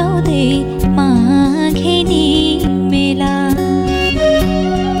दोहोरी गाउँदै माघेनी मेला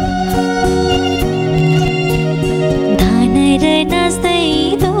धानेर नाच्दै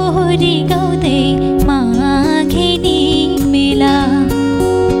दोहोरी गाउँदै माघेनी मेला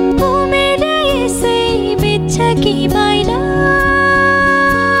उमेर यसै बित्छ कि माइला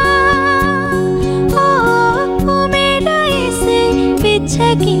उमेर यसै बित्छ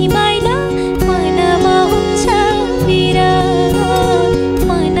कि माइला मनमा हुन्छ पीडा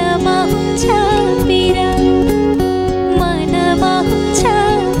मनमा हुन्छ पीडा मनमा हुन्छ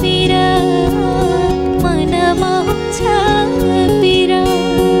पीडा मनमा हुन्छ पीडा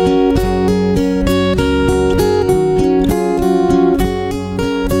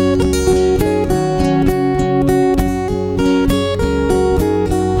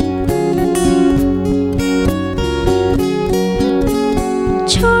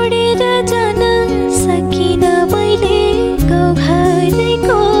छोडेर जान सकिन मैले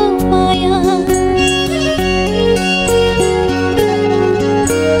गाउँघरैको माया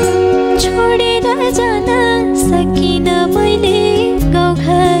छोडेर जान सकिन मैले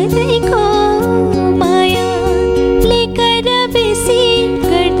गाउँघरैको माया लेकर बेसी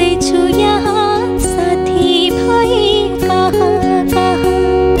गर्दैछु यहाँ साथी भए कहाँ कहाँ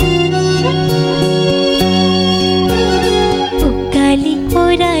उकाली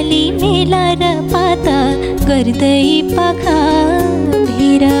ओराली मेला र पाता गर्दै पाखा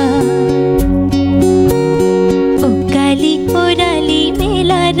भिरा उकाली ओराली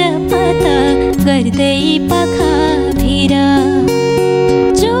मेला र पाता गर्दै पाखा भिरा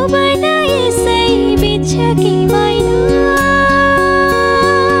जो बना यसै बिछ कि माइला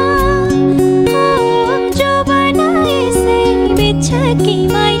जो बना यसै बिछ कि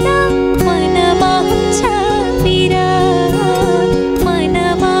माइला मनमा हुन्छ पीडा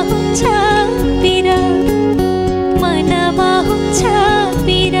मनमा हुन्छ पीडा मनमा हुन्छ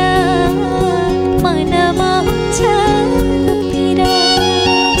पीडा मनमा हुन्छ पीडा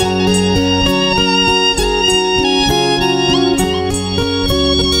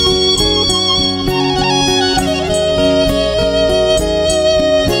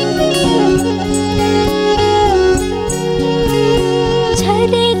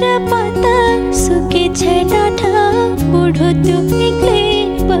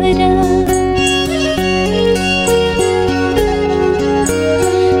एक्लै बरा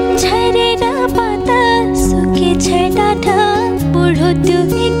झरेर पाता सुके छटाटा बुढो त्यो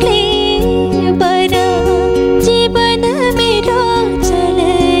एक्लै बरा जीवन मेरो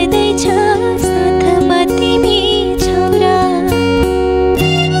चल्दैछ साथमा तिमी छौरा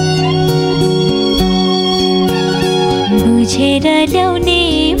बुझेर ल्याउने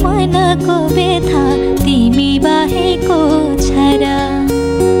मनको व्यथा तिमी बाहेको छरा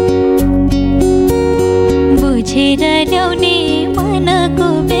बुझेर ल्याउने मनको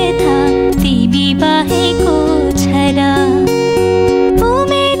व्यथा तिमी बाहेको छरा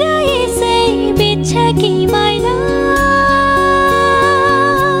उमेर यसै बित्छ कि माइला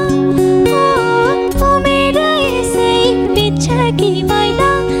उमेर यसै बित्छ कि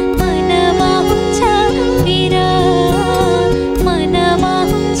माइला मनमा हुन्छ पीडा मनमा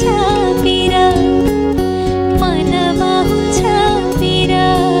हुन्छ पीडा मनमा हुन्छ पीडा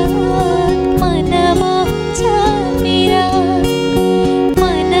मनमा हुन्छ पीडा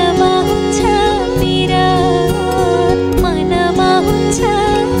मनमा हुन्छ पीडा मनमा हुन्छ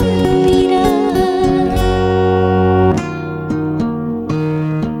पीडा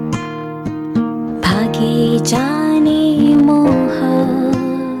भागे जाने मोह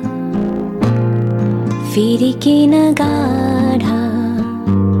फेरि किन गाढा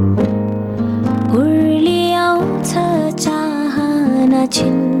उर्ली आउँछ चाहना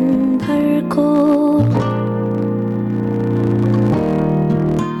छिनभरको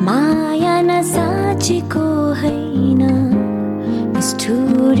माया न साँचेको होइन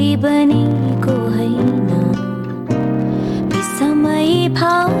निष्ठुरी बनेको होइन विसमयी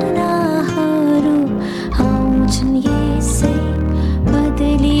भावनाहरू आउँछन् यसै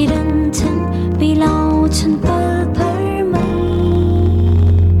बदलिरहन्छन् बिलाउँछन् पलभरमै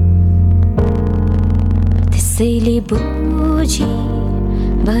त्यसैले बुझी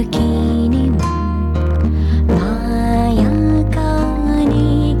बगिने मायाका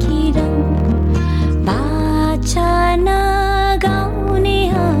किरण बाचा नगाउने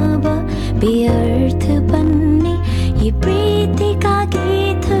अब व्यर्थ बन्ने यी प्रीतिका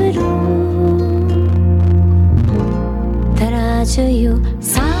गीतहरू तर आज यो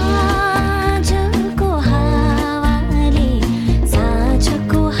साँझको हावाले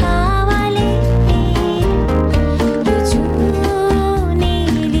साँझको हावाले यो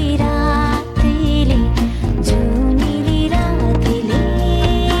जुनेली रातले जुनेली रातले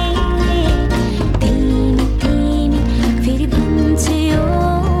तिमी तिमी फेरि भन्छ यो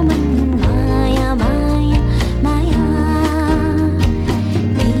मन माया माया माया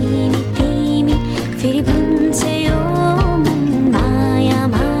तिमी तिमी फेरि भन्छ यो मन माया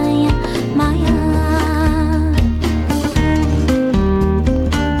माया माया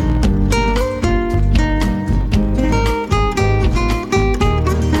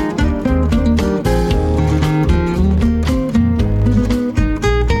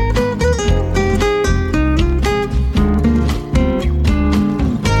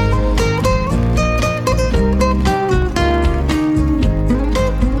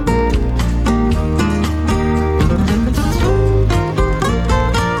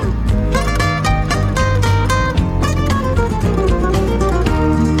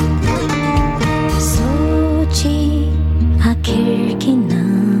सोचे आखिर किन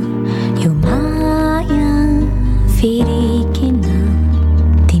यो माया फेरि किन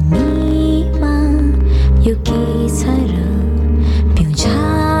तिमीमा यो के छ र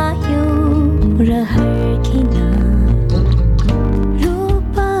पिउँझायो रहर किन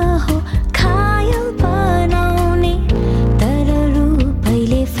रूप हो खायल बनाउने तर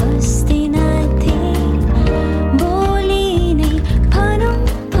रूपैले फस्दिनथे बोली नै भनौँ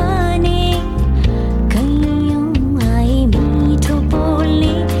भने कैयौँ आए मिठो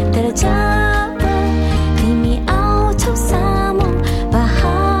बोल्ने तर जब तिमी आउँछौ सामु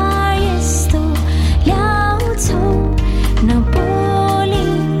बहार यस्तो ल्याउँछौ नबोली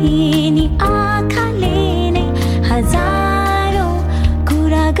नि आँखाले नै हजारौँ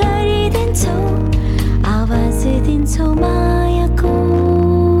कुरा गरिदिन्छौ आवाज दिन्छौ मायाको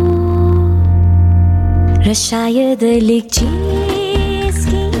र सायद लेख्छी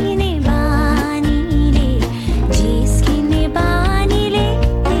जिस्किने बानीले जिस्किने बानीले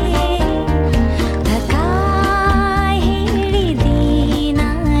धकाई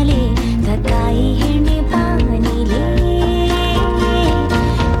हिँडिदिनाले धकाई हिँड्ने बानीले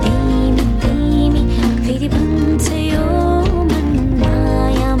तिमी तिमी फेरि भन्छ यो मन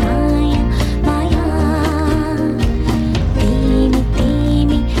माया माया माया तिमी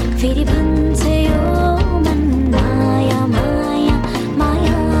तिमी फेरि भन्छ यो मन माया माया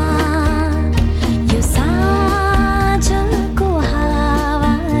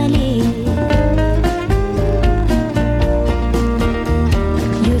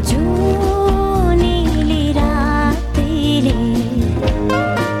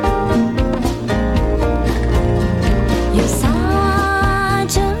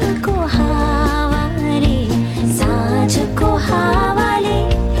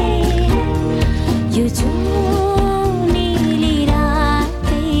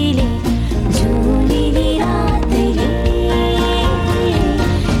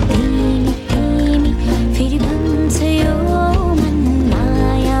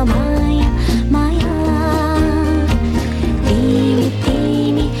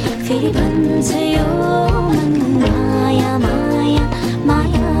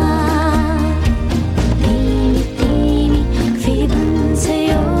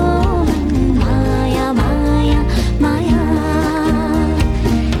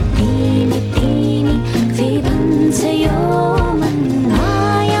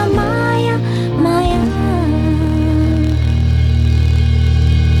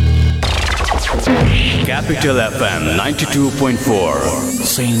Capital FM 92.4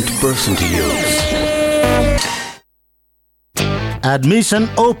 Saint Person to Use. Admission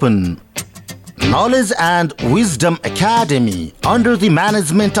open. Knowledge and Wisdom Academy, under the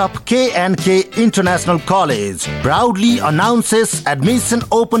management of K&K International College, proudly announces admission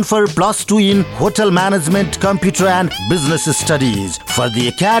open for +2 in Hotel Management, Computer and Business Studies for the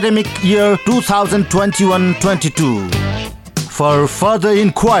academic year 2021-22. For further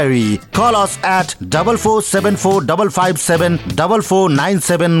inquiry, call us at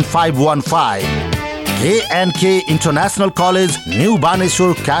 44745574497515. K&K International College, New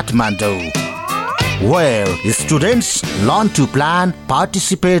Baneshwar, Kathmandu, where students learn to plan,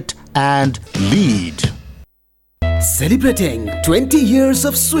 participate, and lead. Celebrating 20 years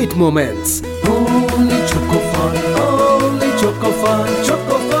of sweet moments. Only Choco Fun for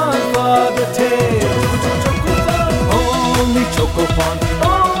the taste. Only Choco Fun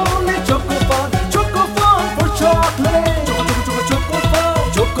for chocolate.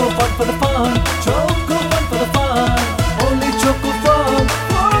 Choco Fun for the fun. Choco Fun for the fun. Only Choco Fun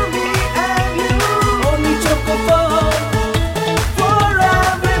for me and you. Only Choco Fun for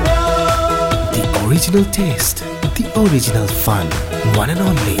everyone. The original taste, the original fun, one and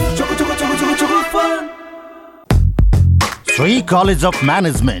only. Choco Fun. Sri College of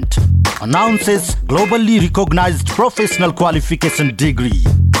Management announces globally recognized professional qualification degree,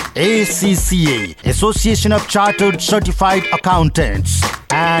 ACCA, Association of Chartered Certified Accountants,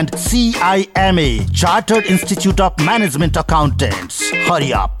 and CIMA, Chartered Institute of Management Accountants.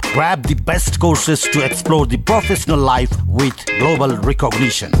 Hurry up, grab the best courses to explore the professional life with global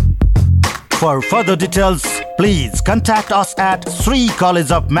recognition. For further details, please contact us at Sri College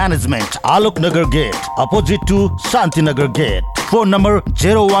of Management, Alok Nagar Gate, opposite to Shanti Nagar Gate. Phone number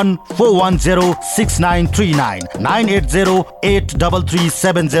 014106939,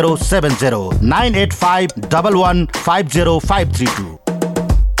 980833707, 985115052.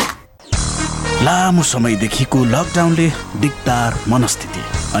 लामो समयदेखिको लकडाउनले दिगदार मनस्थिति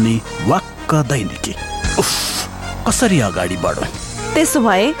अनि वाक्क दैनिकी उफ कसरी अगाडि बढौं? त्यसो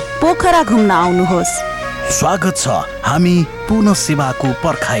भए पोखरा घुम्न आउनुहोस्। स्वागत छ, हामी पुनः सेवाको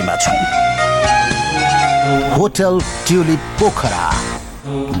पर्खाइमा छौं। Hotel Tulip Pokhara,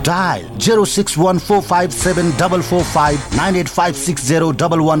 dial 0614574459,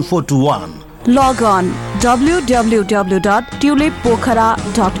 9856011421. Log on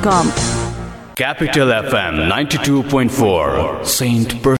www.tulippokhara.com. Capital FM 92.4 Saint Person.